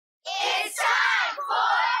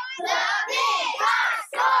The Big Hot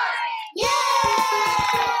Story!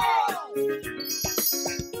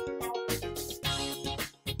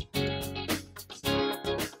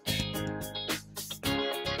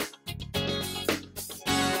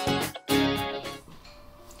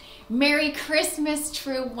 Merry Christmas,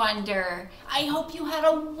 TruWonder. I hope you had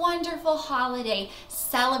a wonderful holiday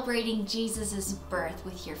celebrating Jesus' birth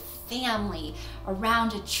with your family,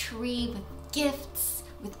 around a tree with gifts,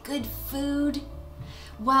 with good food.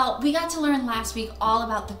 Well, we got to learn last week all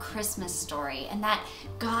about the Christmas story and that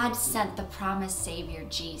God sent the promised Savior,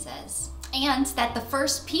 Jesus. And that the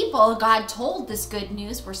first people God told this good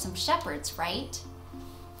news were some shepherds, right?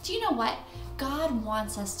 Do you know what? God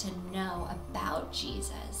wants us to know about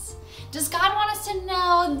Jesus. Does God want us to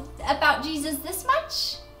know about Jesus this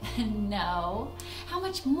much? No. How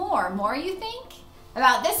much more? More, you think?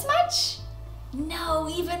 About this much? No,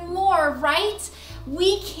 even more, right?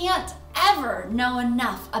 We can't ever know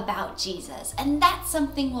enough about Jesus. And that's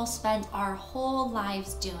something we'll spend our whole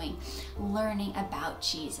lives doing, learning about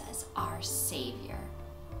Jesus, our Savior.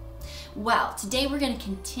 Well, today we're going to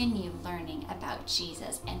continue learning about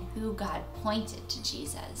Jesus and who God pointed to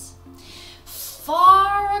Jesus.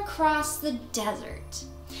 Far across the desert,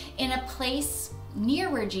 in a place near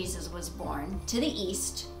where Jesus was born, to the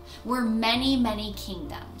east, were many, many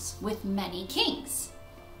kingdoms with many kings.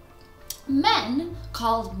 Men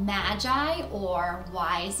called magi or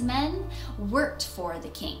wise men worked for the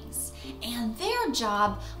kings, and their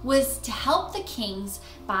job was to help the kings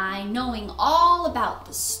by knowing all about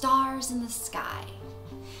the stars in the sky.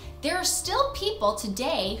 There are still people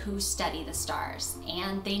today who study the stars,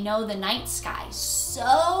 and they know the night sky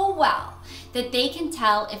so well that they can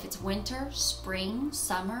tell if it's winter, spring,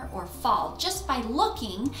 summer, or fall just by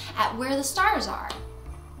looking at where the stars are.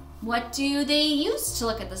 What do they use to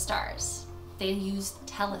look at the stars? They use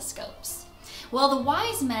telescopes. Well, the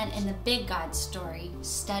wise men in the Big God story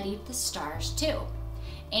studied the stars too.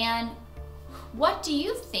 And what do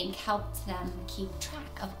you think helped them keep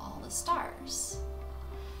track of all the stars?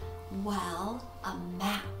 Well, a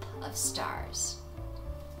map of stars.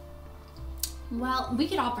 Well, we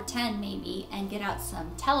could all pretend maybe and get out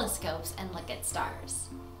some telescopes and look at stars.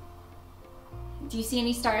 Do you see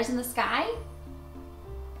any stars in the sky?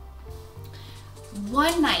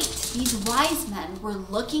 One night, these wise men were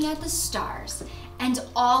looking at the stars, and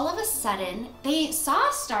all of a sudden, they saw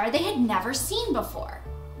a star they had never seen before.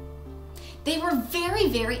 They were very,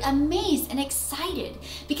 very amazed and excited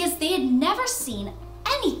because they had never seen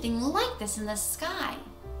anything like this in the sky.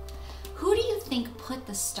 Who do you think put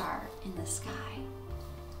the star in the sky?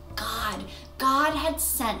 God. God had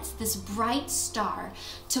sent this bright star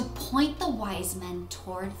to point the wise men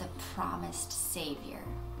toward the promised Savior.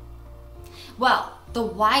 Well, the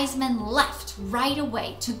wise men left right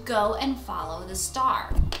away to go and follow the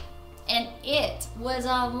star. And it was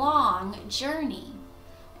a long journey.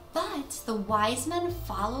 But the wise men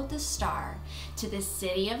followed the star to the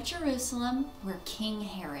city of Jerusalem where King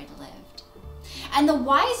Herod lived. And the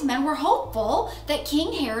wise men were hopeful that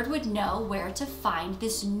King Herod would know where to find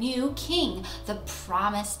this new king, the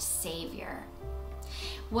promised Savior.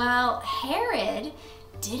 Well, Herod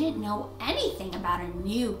didn't know anything about a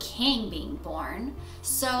new king being born,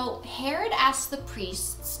 so Herod asked the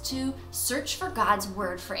priests to search for God's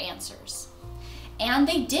word for answers. And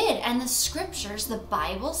they did, and the scriptures, the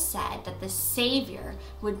Bible said that the Savior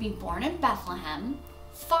would be born in Bethlehem,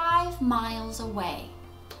 5 miles away.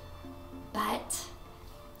 But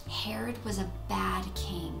Herod was a bad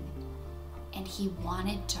king, and he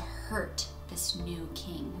wanted to hurt this new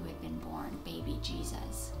king who had been born, baby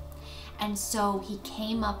Jesus. And so he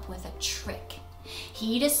came up with a trick.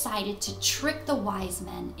 He decided to trick the wise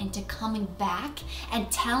men into coming back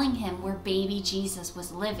and telling him where baby Jesus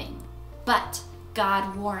was living. But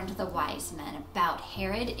God warned the wise men about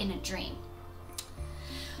Herod in a dream.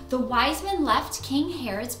 The wise men left King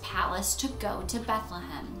Herod's palace to go to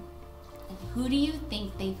Bethlehem. And who do you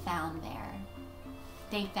think they found there?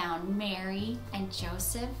 They found Mary and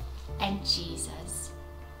Joseph and Jesus.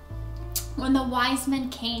 When the wise men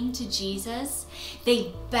came to Jesus,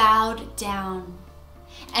 they bowed down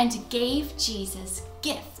and gave Jesus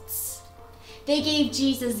gifts. They gave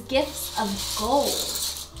Jesus gifts of gold,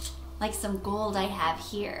 like some gold I have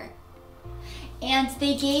here. And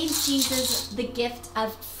they gave Jesus the gift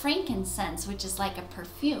of frankincense, which is like a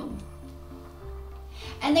perfume.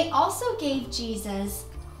 And they also gave Jesus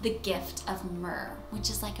the gift of myrrh, which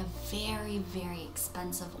is like a very, very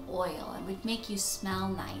expensive oil. It would make you smell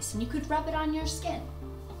nice and you could rub it on your skin.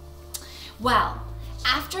 Well,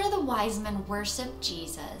 after the wise men worshiped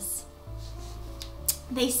Jesus,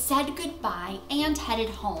 They said goodbye and headed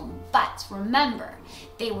home, but remember,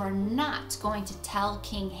 they were not going to tell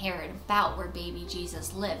King Herod about where baby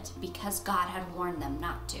Jesus lived because God had warned them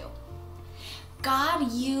not to.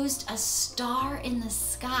 God used a star in the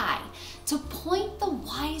sky to point the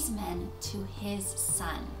wise men to his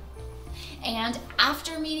son. And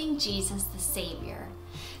after meeting Jesus, the Savior,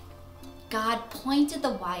 God pointed the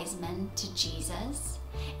wise men to Jesus,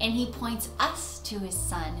 and he points us to his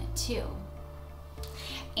son too.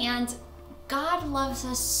 And God loves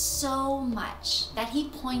us so much that he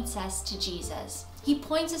points us to Jesus. He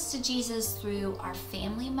points us to Jesus through our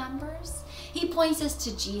family members. He points us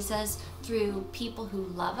to Jesus through people who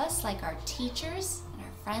love us, like our teachers and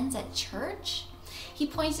our friends at church. He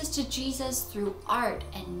points us to Jesus through art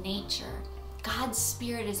and nature. God's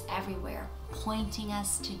Spirit is everywhere, pointing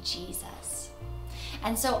us to Jesus.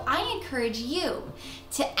 And so I encourage you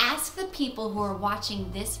to ask the people who are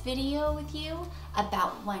watching this video with you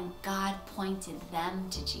about when God pointed them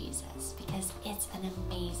to Jesus, because it's an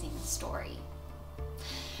amazing story.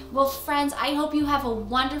 Well, friends, I hope you have a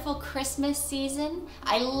wonderful Christmas season.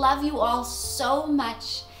 I love you all so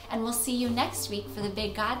much, and we'll see you next week for the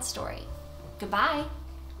Big God Story. Goodbye.